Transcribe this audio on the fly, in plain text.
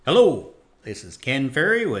Hello, this is Ken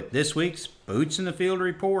Ferry with this week's Boots in the Field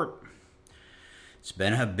report. It's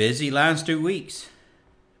been a busy last 2 weeks.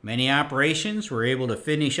 Many operations were able to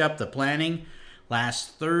finish up the planting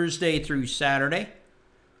last Thursday through Saturday.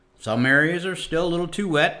 Some areas are still a little too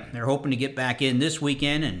wet. They're hoping to get back in this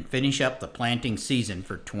weekend and finish up the planting season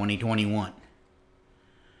for 2021.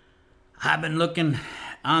 I've been looking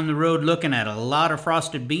on the road looking at a lot of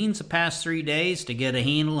frosted beans the past 3 days to get a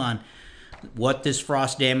handle on what this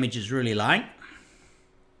frost damage is really like.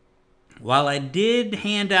 While I did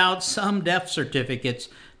hand out some death certificates,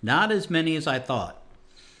 not as many as I thought.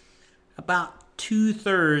 About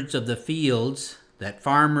 2/3 of the fields that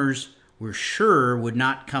farmers were sure would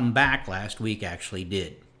not come back last week actually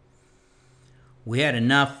did. We had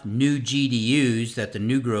enough new GDUs that the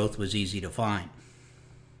new growth was easy to find.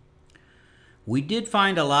 We did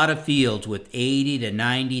find a lot of fields with 80 to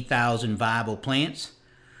 90,000 viable plants,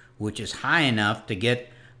 which is high enough to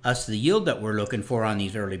get us the yield that we're looking for on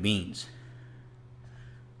these early beans.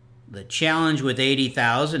 The challenge with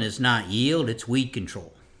 80,000 is not yield, it's weed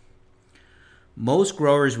control. Most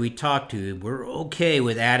growers we talked to were okay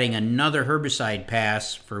with adding another herbicide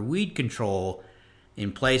pass for weed control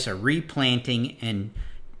in place of replanting and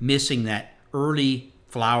missing that early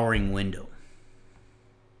flowering window.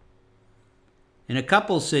 In a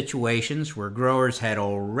couple situations where growers had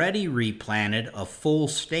already replanted a full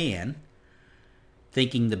stand,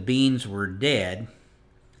 thinking the beans were dead,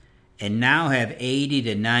 and now have 80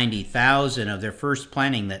 to 90,000 of their first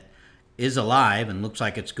planting that is alive and looks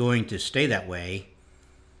like it's going to stay that way,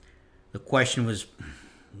 the question was,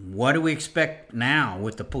 what do we expect now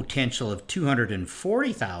with the potential of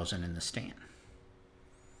 240,000 in the stand?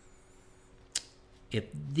 In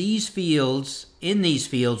these fields,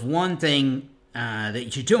 one thing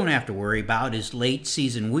that you don't have to worry about is late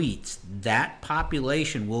season weeds. That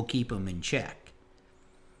population will keep them in check.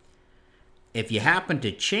 If you happen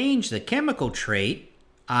to change the chemical trait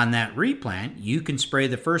on that replant, you can spray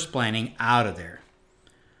the first planting out of there.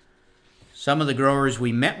 Some of the growers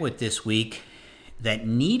we met with this week that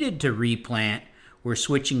needed to replant were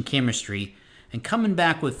switching chemistry and coming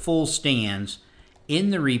back with full stands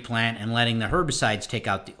in the replant and letting the herbicides take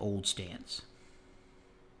out the old stands.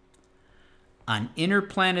 On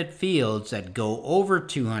interplanted fields that go over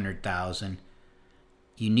 200,000,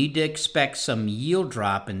 you need to expect some yield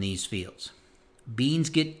drop in these fields. Beans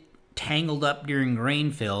get tangled up during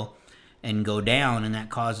grain fill and go down, and that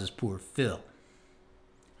causes poor fill.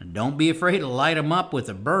 And don't be afraid to light them up with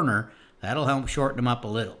a burner. That'll help shorten them up a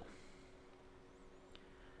little.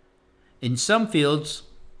 In some fields,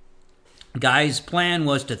 guys' plan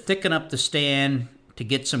was to thicken up the stand to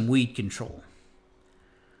get some weed control.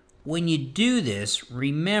 When you do this,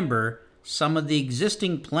 remember some of the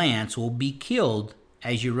existing plants will be killed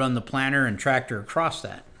as you run the planter and tractor across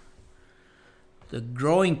that. The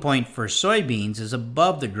growing point for soybeans is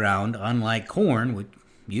above the ground, unlike corn, which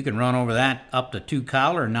you can run over that up to 2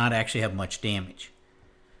 collar and not actually have much damage.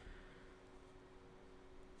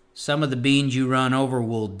 Some of the beans you run over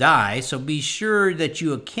will die, so be sure that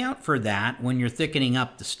you account for that when you're thickening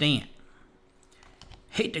up the stand.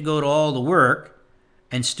 Hate to go to all the work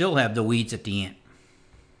and still have the weeds at the end.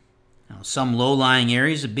 Now, some low-lying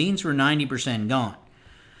areas, the beans were 90% gone.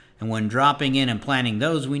 And when dropping in and planting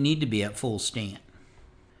those, we need to be at full stand.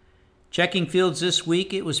 Checking fields this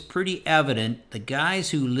week, it was pretty evident the guys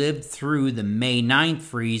who lived through the May 9th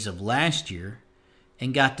freeze of last year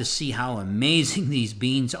and got to see how amazing these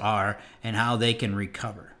beans are and how they can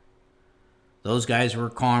recover. Those guys were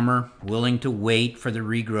calmer, willing to wait for the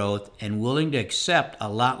regrowth, and willing to accept a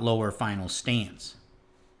lot lower final stands.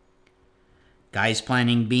 Guys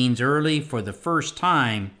planting beans early for the first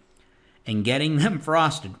time and getting them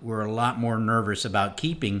frosted were a lot more nervous about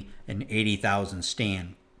keeping an 80,000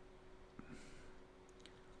 stand.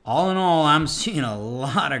 All in all, I'm seeing a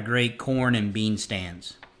lot of great corn and bean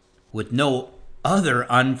stands. With no other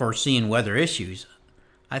unforeseen weather issues,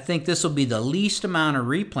 I think this will be the least amount of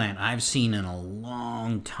replant I've seen in a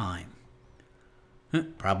long time.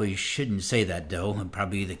 Probably shouldn't say that, though. It'd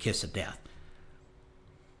probably be the kiss of death.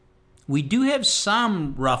 We do have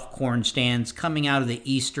some rough corn stands coming out of the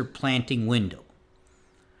Easter planting window.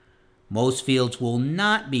 Most fields will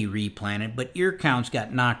not be replanted, but ear counts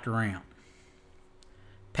got knocked around.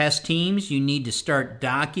 Pest teams, you need to start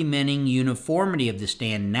documenting uniformity of the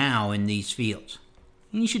stand now in these fields.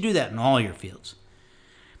 And you should do that in all your fields.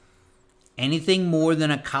 Anything more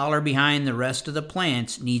than a collar behind the rest of the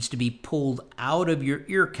plants needs to be pulled out of your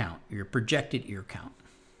ear count, your projected ear count.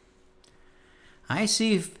 I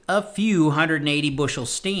see a few 180 bushel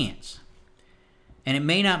stands, and it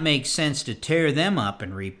may not make sense to tear them up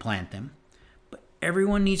and replant them, but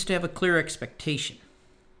everyone needs to have a clear expectation.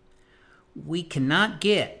 We cannot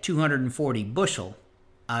get 240 bushel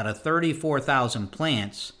out of 34,000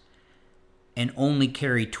 plants and only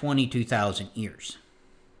carry 22,000 ears.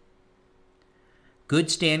 Good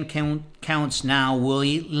stand counts now will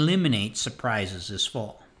eliminate surprises this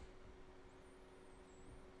fall.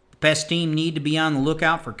 The pest team need to be on the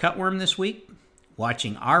lookout for cutworm this week.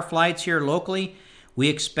 Watching our flights here locally, we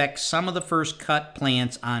expect some of the first cut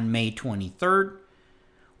plants on May 23rd.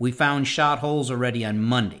 We found shot holes already on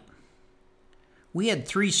Monday. We had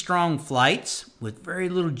 3 strong flights with very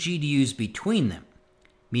little GDUs between them,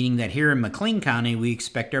 meaning that here in McLean County, we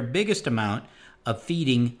expect our biggest amount of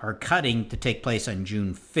feeding or cutting to take place on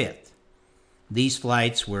June 5th. These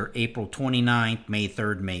flights were April 29th, May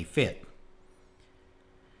 3rd, May 5th.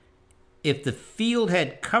 If the field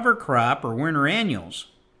had cover crop or winter annuals,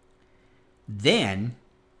 then,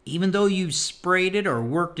 even though you've sprayed it or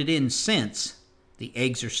worked it in since, the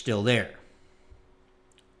eggs are still there.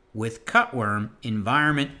 With cutworm,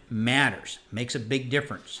 environment matters, makes a big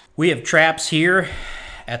difference. We have traps here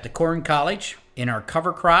at the Corn College in our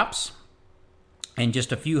cover crops and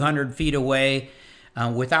just a few hundred feet away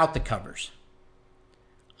without the covers.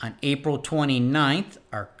 On April 29th,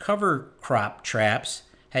 our cover crop traps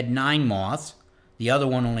had 9 moths. The other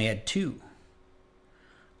one only had 2.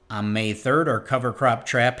 On May 3rd, our cover crop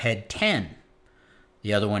trap had 10.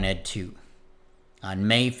 The other one had 2. On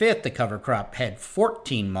May 5th, the cover crop had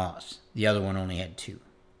 14 moths. The other one only had 2.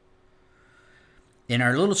 In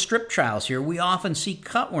our little strip trials here, we often see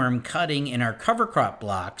cutworm cutting in our cover crop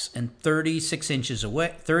blocks, and 30 to 60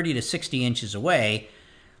 inches away,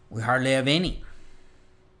 we hardly have any.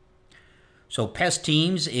 So pest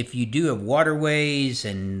teams, if you do have waterways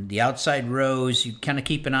and the outside rows, you kind of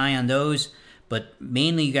keep an eye on those. But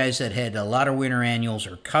mainly you guys that had a lot of winter annuals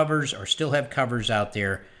or covers or still have covers out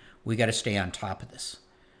there, we got to stay on top of this.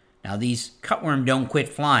 Now, these cutworm don't quit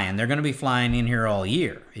flying. They're going to be flying in here all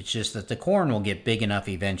year. It's just that the corn will get big enough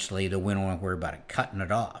eventually that we don't want to worry about it cutting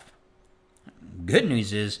it off. Good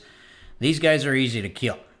news is these guys are easy to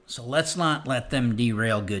kill, so let's not let them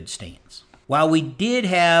derail good stands. While we did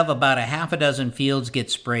have about a half a dozen fields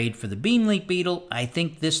get sprayed for the bean leaf beetle, I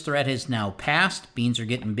think this threat has now passed. Beans are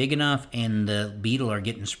getting big enough and the beetle are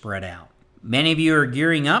getting spread out. Many of you are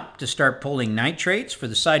gearing up to start pulling nitrates for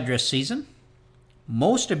the side dress season.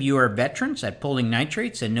 Most of you are veterans at pulling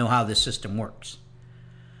nitrates and know how this system works.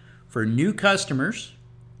 For new customers,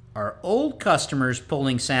 or old customers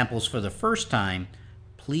pulling samples for the first time,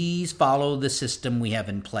 please follow the system we have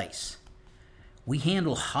in place. We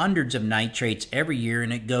handle hundreds of nitrates every year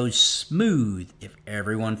and it goes smooth if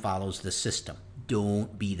everyone follows the system.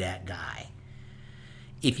 Don't be that guy.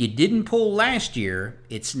 If you didn't pull last year,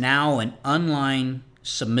 it's now an online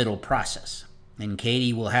submittal process, and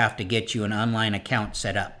Katie will have to get you an online account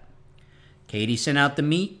set up. Katie sent out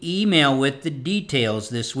the email with the details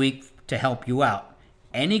this week to help you out.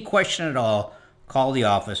 Any question at all, call the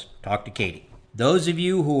office, talk to Katie. Those of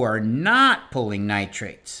you who are not pulling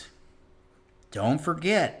nitrates, don't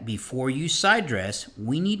forget, before you side dress,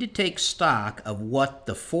 we need to take stock of what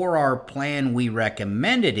the 4R plan we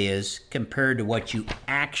recommended is compared to what you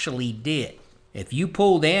actually did. If you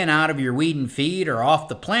pulled in out of your weed and feed or off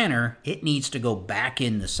the planter, it needs to go back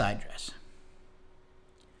in the side dress.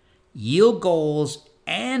 Yield goals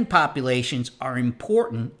and populations are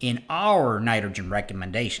important in our nitrogen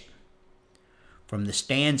recommendation. From the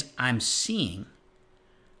stands I'm seeing,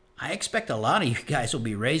 I expect a lot of you guys will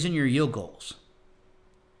be raising your yield goals.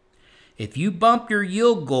 If you bump your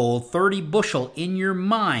yield goal 30 bushel in your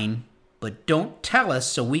mind, but don't tell us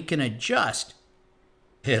so we can adjust,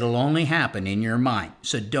 it'll only happen in your mind.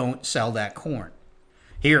 So don't sell that corn.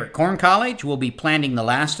 Here at Corn College, we'll be planting the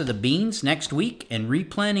last of the beans next week and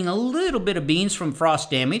replanting a little bit of beans from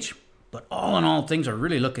frost damage. But all in all, things are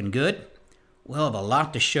really looking good. We'll have a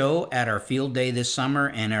lot to show at our field day this summer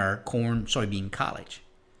and our Corn Soybean College.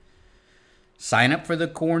 Sign up for the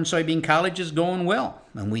Corn Soybean College is going well,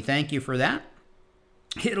 and we thank you for that.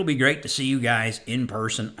 It'll be great to see you guys in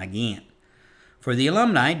person again. For the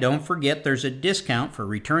alumni, don't forget there's a discount for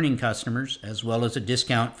returning customers as well as a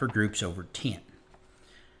discount for groups over 10.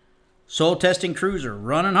 Soil testing crews are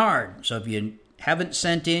running hard, so if you haven't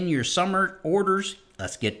sent in your summer orders,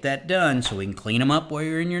 let's get that done so we can clean them up while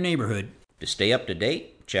you're in your neighborhood. To stay up to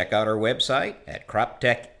date, check out our website at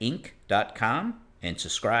croptechinc.com and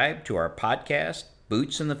subscribe to our podcast,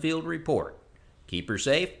 Boots in the Field Report. Keep her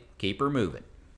safe, keep her moving.